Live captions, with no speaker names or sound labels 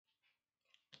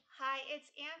Hi,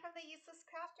 it's Anne from the Useless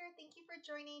Crafter. Thank you for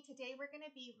joining. Today we're going to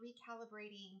be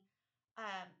recalibrating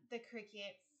the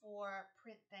Cricut for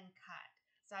print then cut.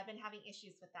 So I've been having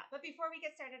issues with that. But before we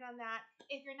get started on that,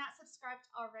 if you're not subscribed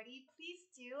already, please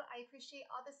do. I appreciate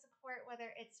all the support,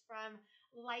 whether it's from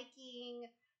liking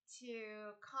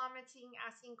to commenting,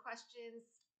 asking questions,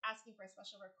 asking for a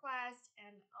special request,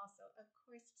 and also, of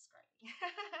course, subscribing.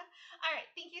 All right,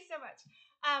 thank you so much.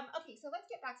 Okay, so let's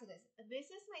get back to this. This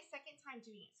is my second time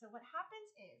doing it. So what happens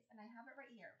is, and I have it right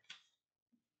here,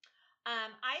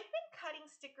 I've been cutting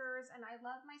stickers, and I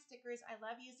love my stickers. I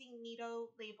love using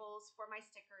Nito labels for my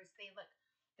stickers.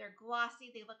 They're glossy.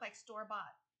 They look like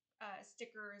store-bought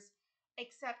stickers,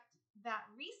 except that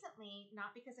recently,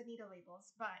 not because of Nito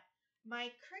labels, but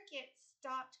my Cricut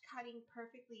stopped cutting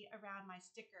perfectly around my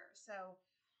sticker. So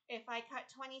if I cut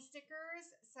 20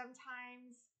 stickers,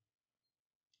 sometimes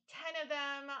 10 of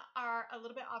them are a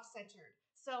little bit off-centered.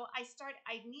 So I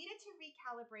needed to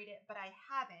recalibrate it, but I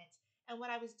haven't. And what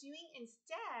I was doing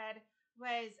instead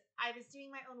was I was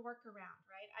doing my own workaround,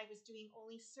 right? I was doing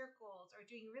only circles or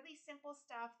doing really simple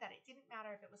stuff that it didn't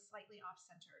matter if it was slightly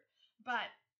off-centered. But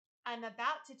I'm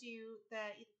about to do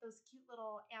those cute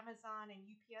little Amazon and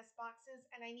UPS boxes,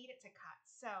 and I need it to cut.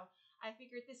 So I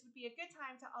figured this would be a good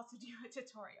time to also do a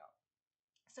tutorial.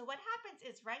 So what happens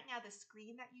is right now the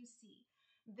screen that you see,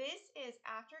 this is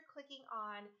after clicking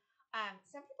on,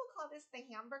 some people call this the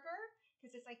hamburger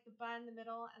because it's like the bun, the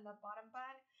middle, and the bottom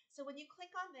bun. So when you click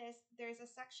on this, there's a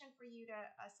section for you to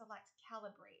select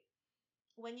Calibrate.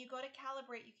 When you go to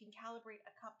Calibrate, you can calibrate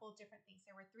a couple different things.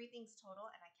 There were 3 things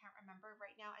total, and I can't remember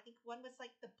right now. I think one was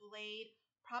like the blade,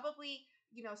 probably,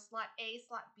 slot A,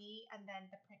 slot B, and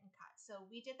then the print and cut. So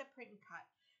we did the print and cut.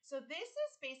 So this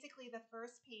is basically the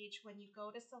first page when you go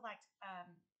to select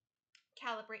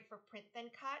Calibrate for print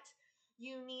then cut.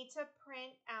 You need to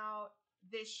print out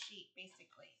this sheet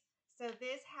basically. So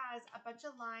this has a bunch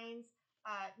of lines,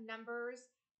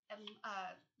 numbers, and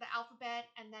the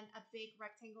alphabet, and then a big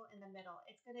rectangle in the middle.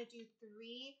 It's going to do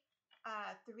three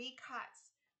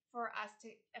cuts for us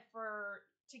to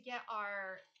get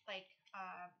our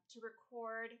to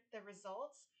record the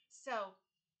results. So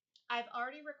I've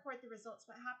already recorded the results.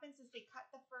 What happens is they cut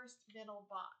the first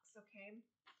middle box, okay?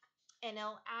 And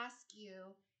it'll ask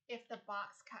you if the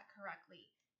box cut correctly.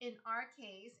 In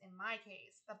my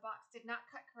case, the box did not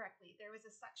cut correctly. There was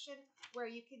a section where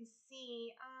you can see,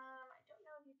 I don't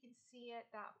know if you can see it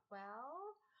that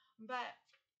well, but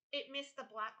it missed the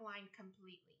black line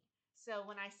completely. So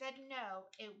when I said no,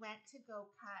 it went to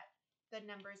go cut the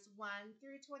numbers 1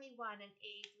 through 21 and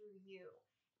A through U.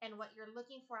 And what you're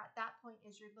looking for at that point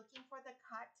is you're looking for the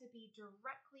cut to be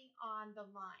directly on the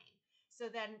line. So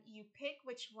then you pick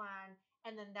which one,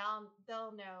 and then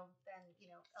they'll know, then,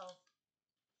 it'll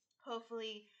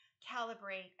hopefully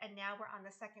calibrate. And now we're on the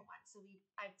second one. So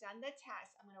I've done the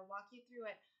test. I'm going to walk you through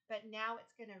it, but now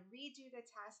it's going to redo the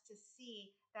test to see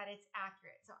that it's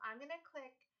accurate. So I'm going to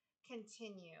click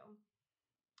continue,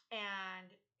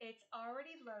 and it's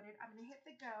already loaded. I'm going to hit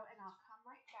the go, and I'll come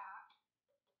right back.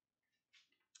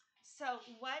 So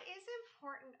what is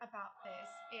important about this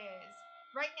is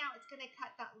right now it's going to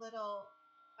cut that little,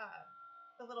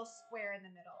 the little square in the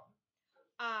middle.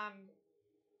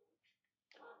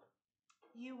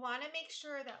 You want to make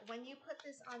sure that when you put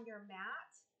this on your mat,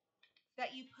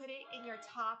 that you put it in your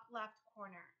top left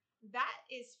corner. That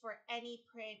is for any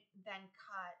print then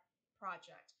cut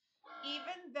project.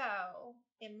 Even though,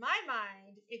 in my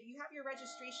mind, if you have your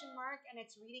registration mark and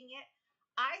it's reading it,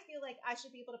 I feel like I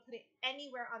should be able to put it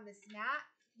anywhere on this mat.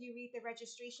 You read the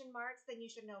registration marks, then you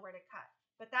should know where to cut.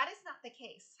 But that is not the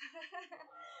case.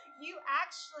 You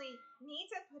actually need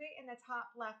to put it in the top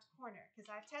left corner because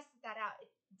I've tested that out. It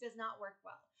does not work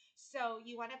well. So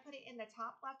you want to put it in the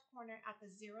top left corner at the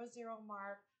 0, 0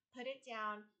 mark, put it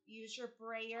down, use your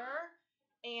brayer,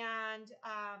 and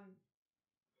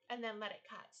then let it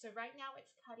cut. So right now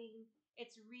it's cutting,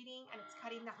 it's reading, and it's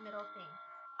cutting that middle thing.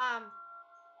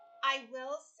 I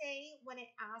will say when it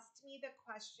asked me the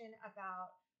question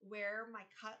about where my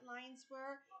cut lines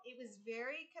were, it was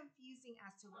very confusing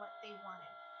as to what they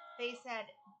wanted. They said,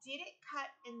 did it cut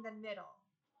in the middle?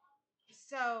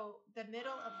 So the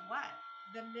middle of what?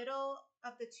 The middle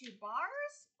of the 2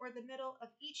 bars or the middle of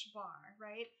each bar,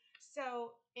 right?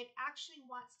 So it actually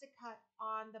wants to cut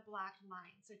on the black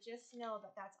line. So just know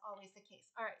that that's always the case.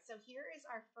 All right, so here is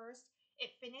our first,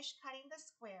 it finished cutting the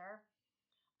square.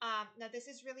 Now this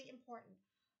is really important.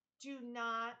 Do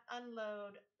not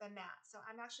unload the mat. So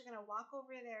I'm actually going to walk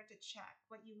over there to check.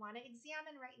 What you want to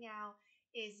examine right now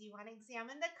is you want to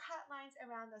examine the cut lines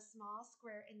around the small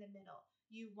square in the middle.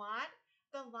 You want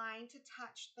the line to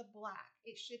touch the black.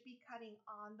 It should be cutting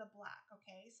on the black,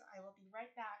 okay? So I will be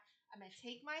right back. I'm gonna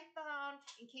take my phone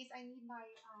in case I need my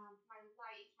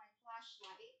my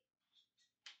flashlight.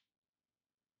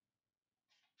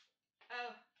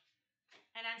 Oh,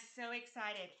 and I'm so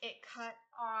excited. It cut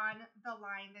on the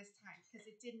line this time because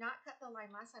it did not cut the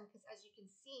line last time because as you can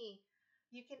see,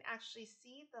 you can actually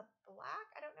see the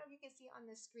black. I don't know if you can see on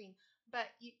the screen,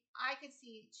 but I could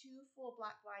see 2 full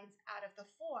black lines out of the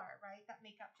 4, right, that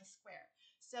make up the square.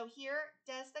 So here,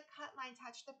 does the cut line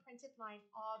touch the printed line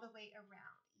all the way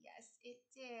around? Yes, it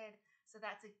did. So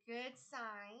that's a good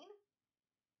sign.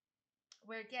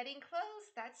 We're getting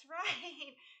close. That's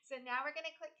right. So now we're going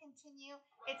to click continue.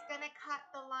 It's going to cut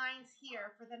the lines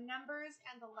here for the numbers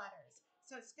and the letters.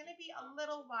 So it's going to be a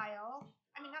little while.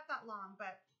 I mean, not that long,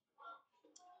 but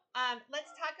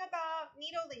let's talk about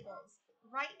needle labels.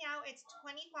 Right now it's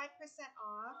 25%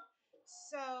 off.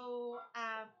 So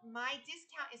my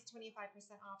discount is 25%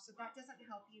 off. So that doesn't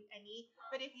help you any.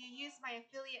 But if you use my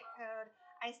affiliate code,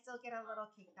 I still get a little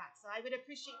kickback. So I would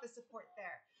appreciate the support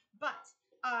there. But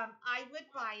I would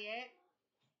buy it.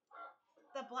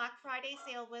 The Black Friday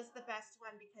sale was the best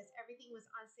one because everything was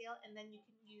on sale, and then you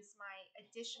can use my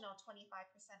additional 25%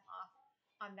 off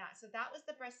on that. So that was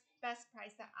the best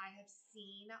price that I have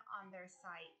seen on their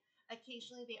site.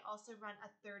 Occasionally, they also run a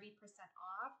 30%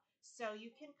 off. So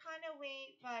you can kind of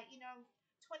wait, but 25%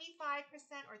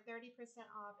 or 30%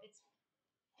 off, it's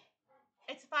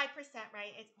 5%,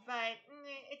 right? But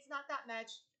it's not that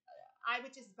much. I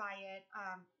would just buy it.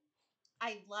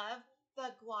 I love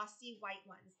the glossy white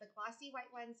ones. The glossy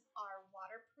white ones are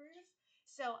waterproof.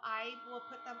 So I will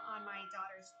put them on my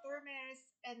daughter's thermos,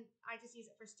 and I just use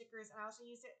it for stickers. And I also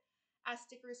use it as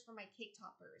stickers for my cake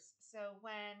toppers. So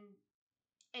when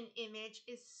an image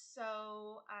is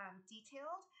so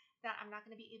detailed that I'm not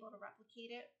going to be able to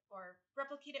replicate it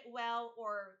well,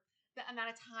 or the amount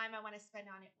of time I want to spend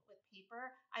on it with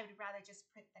paper, I would rather just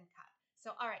print than cut.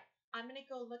 So, all right, I'm going to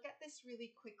go look at this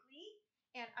really quickly,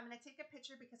 and I'm going to take a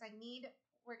picture because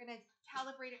we're going to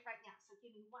calibrate it right now. So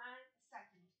give me 1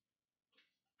 second.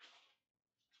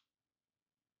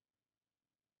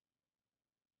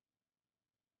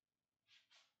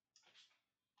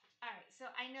 All right, so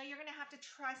I know you're gonna have to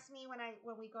trust me when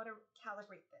we go to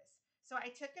calibrate this. So I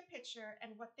took a picture,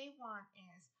 and what they want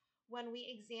is when we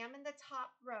examine the top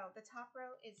row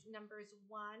is numbers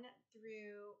 1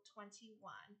 through 21.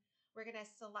 We're gonna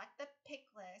select the pick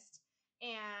list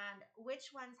and which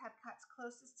ones have cuts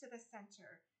closest to the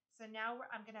center. So now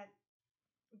I'm gonna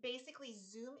basically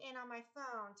zoom in on my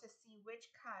phone to see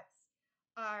which cuts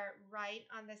are right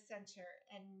on the center.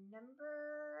 And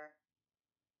number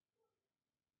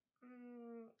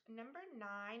 9,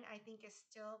 I think, is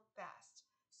still best.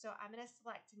 So I'm going to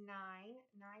select 9. 9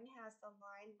 has the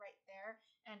line right there.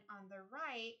 And on the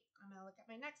right, I'm going to look at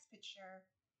my next picture.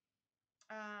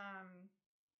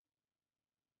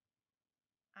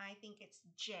 I think it's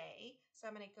J. So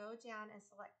I'm going to go down and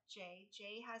select J.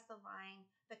 J has the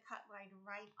cut line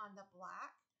right on the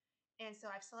black. And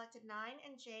so I've selected 9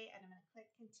 and J, and I'm going to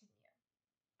click continue.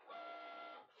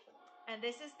 And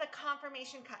this is the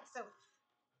confirmation cut. So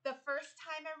the first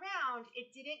time around, it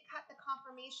didn't cut the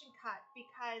confirmation cut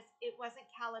because it wasn't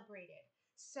calibrated.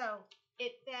 So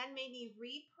it then made me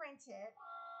reprint it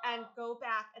and go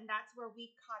back, and that's where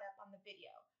we caught up on the video.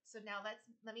 So now let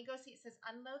me go see. It says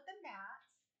unload the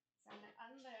mats. So I'm going to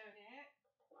unload it.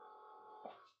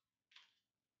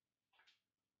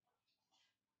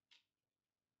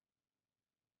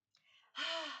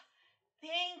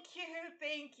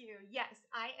 Thank you. Yes,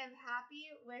 I am happy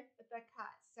with the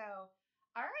cut. So,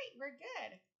 all right, we're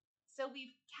good. So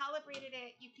we've calibrated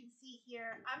it. You can see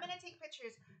here. I'm going to take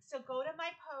pictures. So go to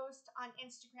my post on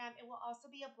Instagram. It will also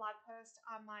be a blog post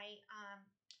on my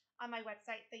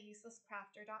website,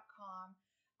 theuselesscrafter.com.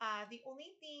 The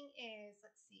only thing is,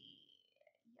 let's see.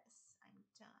 Yes, I'm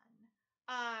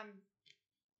done.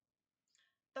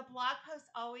 The blog post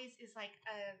always is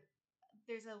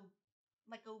there's a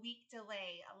week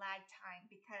delay, a lag time,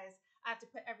 because I have to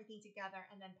put everything together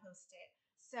and then post it.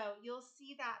 So you'll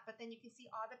see that, but then you can see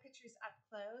all the pictures up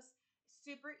close.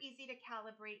 Super easy to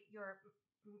calibrate your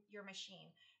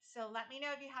machine. So let me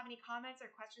know if you have any comments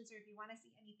or questions, or if you want to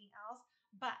see anything else.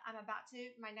 But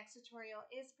my next tutorial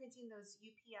is printing those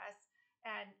UPS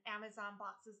and Amazon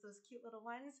boxes, those cute little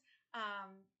ones.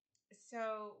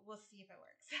 So we'll see if it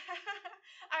works.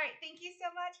 All right, thank you so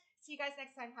much. See you guys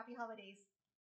next time. Happy holidays.